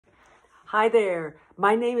Hi there,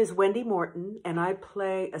 my name is Wendy Morton and I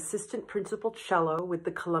play assistant principal cello with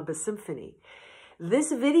the Columbus Symphony.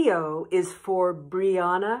 This video is for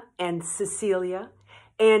Brianna and Cecilia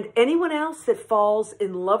and anyone else that falls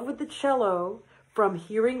in love with the cello from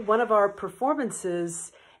hearing one of our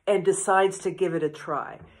performances and decides to give it a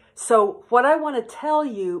try. So what I want to tell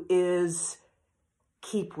you is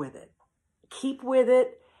keep with it. Keep with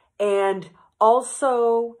it, and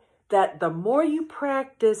also that the more you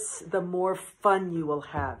practice, the more fun you will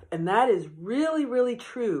have. And that is really, really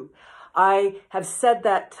true. I have said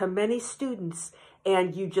that to many students,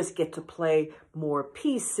 and you just get to play more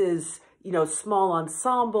pieces, you know, small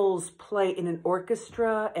ensembles, play in an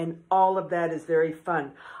orchestra, and all of that is very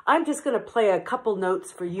fun. I'm just going to play a couple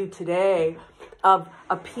notes for you today of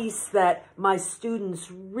a piece that my students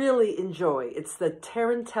really enjoy. It's the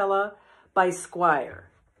Tarantella by Squire.